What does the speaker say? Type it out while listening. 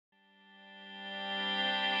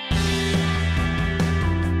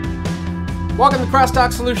Welcome to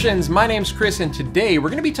Crosstalk Solutions. My name's Chris, and today we're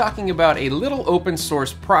going to be talking about a little open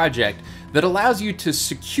source project that allows you to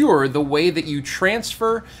secure the way that you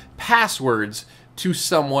transfer passwords to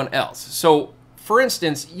someone else. So, for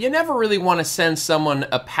instance, you never really want to send someone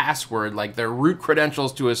a password like their root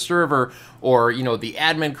credentials to a server or, the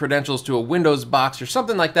admin credentials to a Windows box or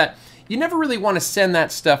something like that. You never really want to send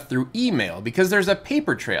that stuff through email because there's a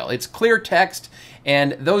paper trail. It's clear text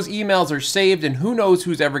and those emails are saved, and who knows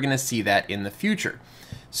who's ever going to see that in the future.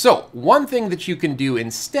 So one thing that you can do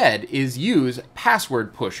instead is use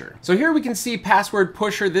Password Pusher. So here we can see Password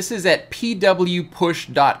Pusher. This is at pwpush.com.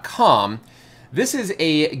 This is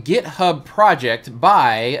a GitHub project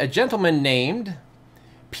by a gentleman named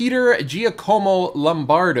Peter Giacomo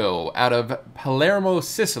Lombardo out of Palermo,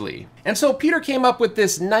 Sicily. And so Peter came up with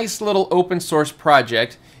this nice little open source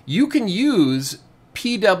project. You can use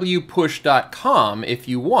pwpush.com if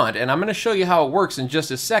you want, and I'm going to show you how it works in just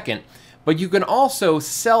a second. But you can also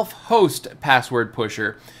self-host Password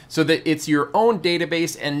Pusher so that it's your own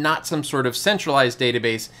database and not some sort of centralized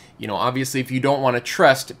database, obviously if you don't want to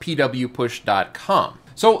trust pwpush.com.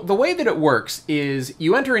 So the way that it works is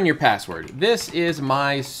you enter in your password. This is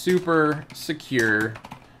my super secure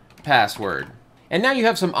password. And now you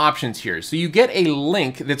have some options here. So you get a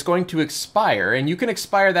link that's going to expire, and you can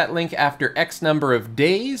expire that link after X number of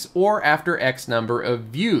days or after X number of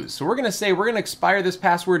views. So we're going to say we're going to expire this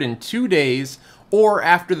password in 2 days or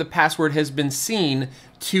after the password has been seen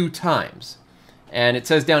 2 times. And it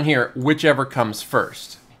says down here, whichever comes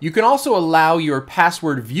first. You can also allow your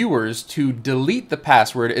password viewers to delete the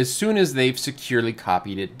password as soon as they've securely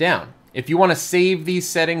copied it down. If you want to save these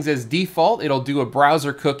settings as default, it'll do a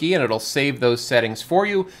browser cookie and it'll save those settings for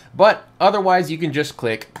you, but otherwise you can just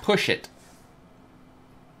click push it.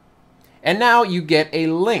 And now you get a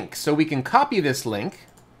link, so we can copy this link,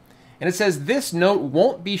 and it says this note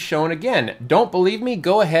won't be shown again. Don't believe me?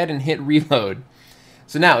 Go ahead and hit reload.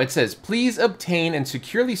 So now it says, please obtain and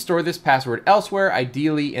securely store this password elsewhere,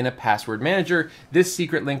 ideally in a password manager. This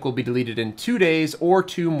secret link will be deleted in 2 days or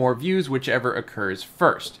 2 more views, whichever occurs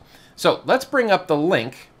first. So let's bring up the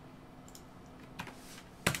link.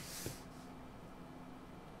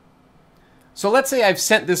 So let's say I've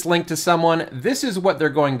sent this link to someone. This is what they're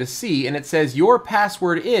going to see, and it says your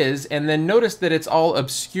password is, and then notice that it's all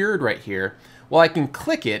obscured right here. Well, I can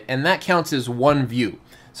click it, and that counts as 1 view.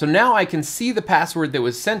 So now I can see the password that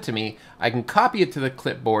was sent to me, I can copy it to the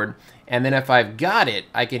clipboard, and then if I've got it,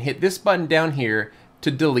 I can hit this button down here to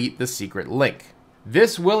delete the secret link.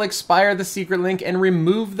 This will expire the secret link and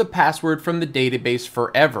remove the password from the database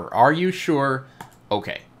forever. Are you sure?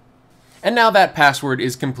 Okay. And now that password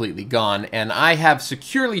is completely gone, and I have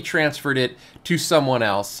securely transferred it to someone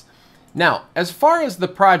else. Now, as far as the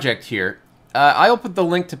project here, I'll put the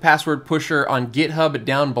link to Password Pusher on GitHub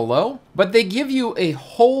down below, but they give you a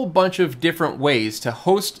whole bunch of different ways to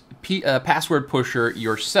host Password Pusher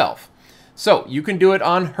yourself. So you can do it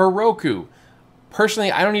on Heroku.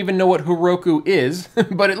 Personally, I don't even know what Heroku is,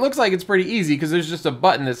 but it looks like it's pretty easy because there's just a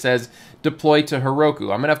button that says deploy to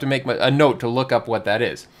Heroku. I'm going to have to make a note to look up what that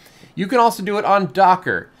is. You can also do it on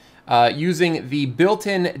Docker using the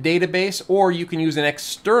built-in database, or you can use an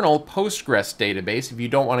external Postgres database if you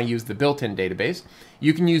don't want to use the built-in database.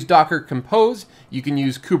 You can use Docker Compose, you can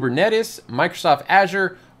use Kubernetes, Microsoft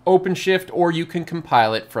Azure, OpenShift, or you can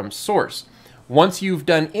compile it from source. Once you've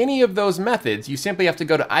done any of those methods, you simply have to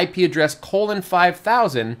go to IP address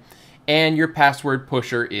 :5000 and your Password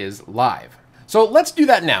Pusher is live. So let's do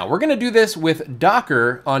that now. We're going to do this with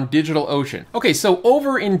Docker on DigitalOcean. Okay, so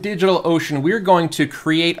over in DigitalOcean, we're going to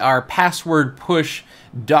create our Password Push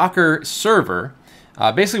Docker server.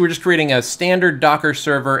 Basically, we're just creating a standard Docker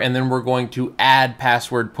server, and then we're going to add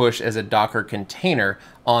Password Push as a Docker container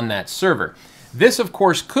on that server. This, of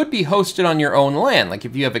course, could be hosted on your own LAN. Like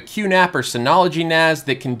if you have a QNAP or Synology NAS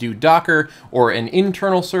that can do Docker, or an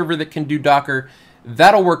internal server that can do Docker,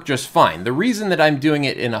 that'll work just fine. The reason that I'm doing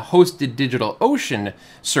it in a hosted DigitalOcean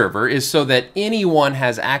server is so that anyone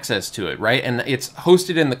has access to it, right? And it's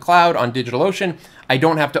hosted in the cloud on DigitalOcean. I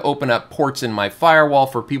don't have to open up ports in my firewall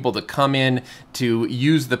for people to come in to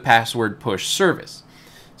use the Password Push service.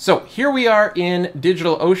 So here we are in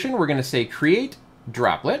DigitalOcean. We're going to say create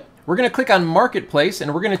droplet. We're going to click on Marketplace,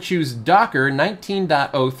 and we're going to choose Docker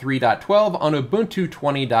 19.03.12 on Ubuntu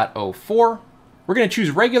 20.04. We're going to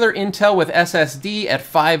choose regular Intel with SSD at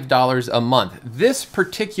 $5 a month. This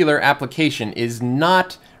particular application is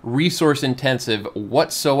not resource intensive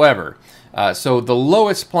whatsoever. So the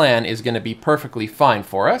lowest plan is going to be perfectly fine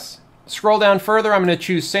for us. Scroll down further, I'm going to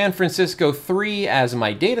choose San Francisco 3 as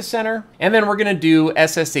my data center, and then we're going to do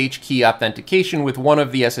SSH key authentication with one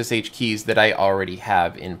of the SSH keys that I already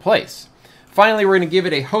have in place. Finally, we're going to give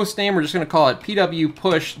it a host name. We're just going to call it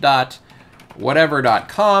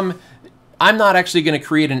pwpush.whatever.com. I'm not actually going to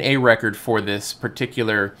create an A record for this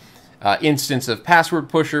particular instance of Password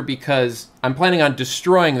Pusher because I'm planning on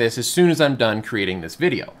destroying this as soon as I'm done creating this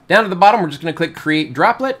video. Down at the bottom, we're just going to click Create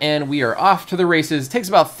Droplet, and we are off to the races. It takes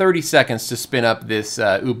about 30 seconds to spin up this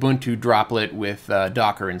Ubuntu Droplet with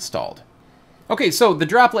Docker installed. Okay, so the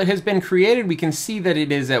droplet has been created. We can see that it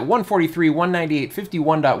is at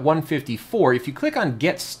 143.198.51.154. If you click on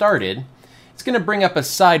Get Started, it's going to bring up a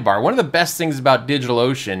sidebar. One of the best things about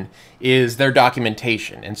DigitalOcean is their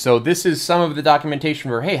documentation. And so this is some of the documentation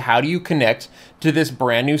for, hey, how do you connect to this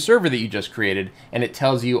brand new server that you just created? And it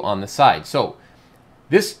tells you on the side. So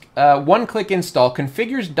this one-click install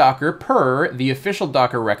configures Docker per the official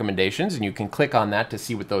Docker recommendations, and you can click on that to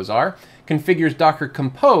see what those are. Configures Docker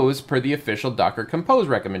Compose per the official Docker Compose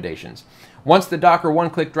recommendations. Once the Docker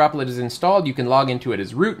one-click droplet is installed, you can log into it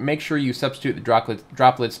as root. Make sure you substitute the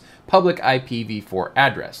droplet's public IPv4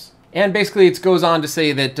 address. And basically it goes on to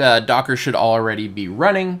say that Docker should already be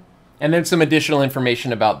running, and then some additional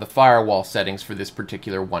information about the firewall settings for this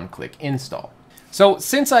particular one-click install. So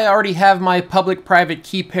since I already have my public-private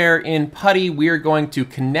key pair in PuTTY, we are going to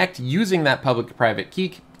connect using that public-private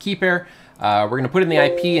key pair. We're going to put in the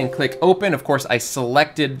IP and click open. Of course, I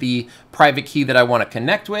selected the private key that I want to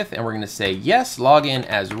connect with, and we're going to say yes, log in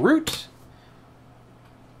as root.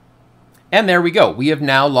 And there we go. We have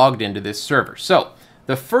now logged into this server. So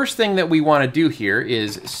the first thing that we want to do here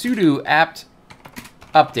is sudo apt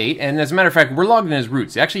update. And as a matter of fact, we're logged in as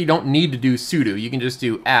root. So actually, you don't need to do sudo. You can just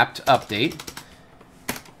do apt update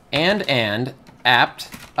and apt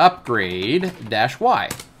upgrade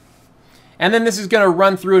 -y. And then this is going to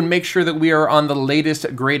run through and make sure that we are on the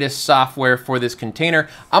latest, greatest software for this container.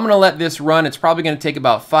 I'm going to let this run. It's probably going to take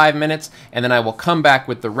about 5 minutes, and then I will come back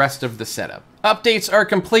with the rest of the setup. Updates are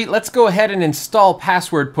complete. Let's go ahead and install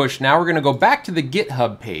Password Push now. We're going to go back to the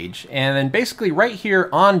GitHub page, and then basically right here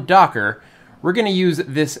on Docker, we're going to use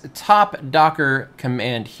this top Docker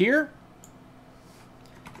command here.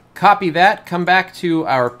 Copy that, come back to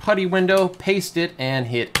our PuTTY window, paste it, and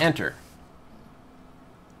hit enter.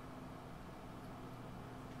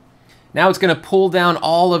 Now it's going to pull down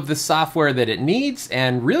all of the software that it needs,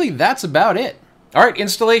 and really that's about it. All right,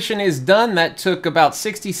 installation is done. That took about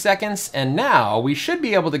 60 seconds, and now we should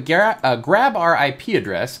be able to grab our IP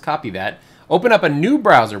address, copy that, open up a new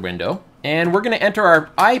browser window, and we're going to enter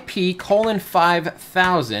our IP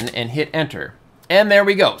 :5000 and hit enter. And there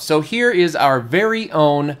we go. So here is our very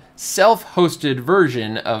own self-hosted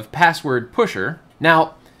version of Password Pusher.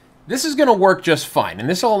 Now, this is going to work just fine, and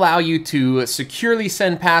this will allow you to securely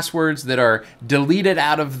send passwords that are deleted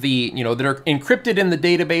out of the, that are encrypted in the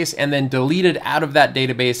database and then deleted out of that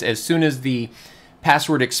database as soon as the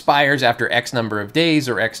password expires after X number of days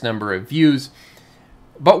or X number of views.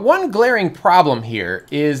 But one glaring problem here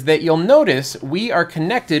is that you'll notice we are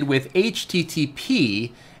connected with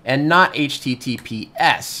HTTP and not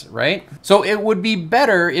HTTPS, right? So it would be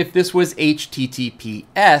better if this was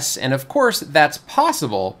HTTPS, and of course that's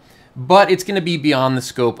possible, but it's going to be beyond the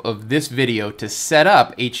scope of this video to set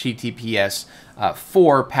up HTTPS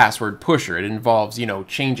for Password Pusher. It involves,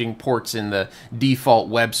 changing ports in the default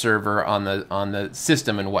web server on the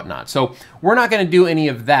system and whatnot. So we're not going to do any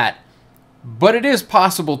of that, but it is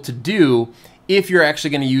possible to do if you're actually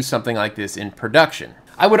going to use something like this in production.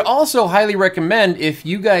 I would also highly recommend, if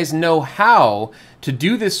you guys know how to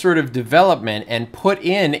do this sort of development and put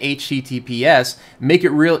in HTTPS, make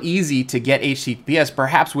it real easy to get HTTPS,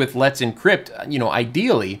 perhaps with Let's Encrypt,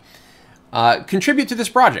 ideally, contribute to this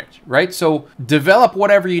project, right? So develop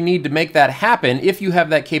whatever you need to make that happen if you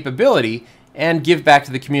have that capability, and give back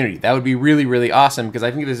to the community. That would be really, really awesome, because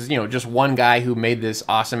I think this is, just one guy who made this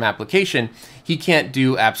awesome application. He can't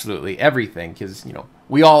do absolutely everything because,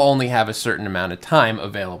 we all only have a certain amount of time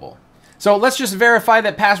available. So let's just verify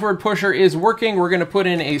that Password Pusher is working. We're going to put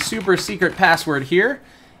in a super secret password here,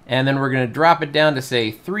 and then we're going to drop it down to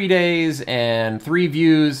say 3 days and 3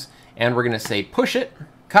 views, and we're going to say push it.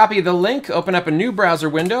 Copy the link, open up a new browser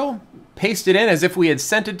window, paste it in as if we had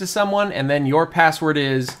sent it to someone, and then your password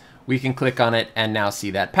is, we can click on it and now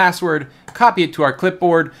see that password, copy it to our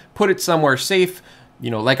clipboard, put it somewhere safe,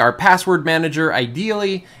 like our password manager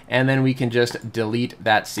ideally, and then we can just delete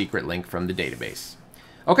that secret link from the database.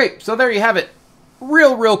 Okay, so there you have it.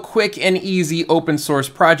 Real quick and easy open source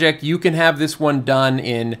project. You can have this one done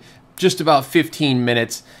in just about 15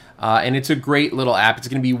 minutes, and it's a great little app. It's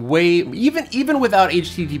going to be even without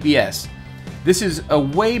HTTPS, this is a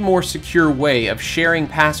way more secure way of sharing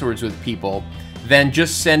passwords with people than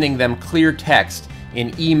just sending them clear text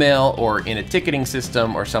in email or in a ticketing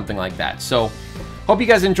system or something like that. So Hope you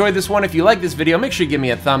guys enjoyed this one. If you like this video, make sure you give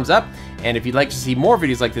me a thumbs up. And if you'd like to see more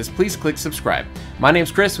videos like this, please click subscribe. My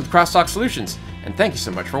name's Chris with Crosstalk Solutions, and thank you so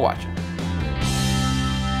much for watching.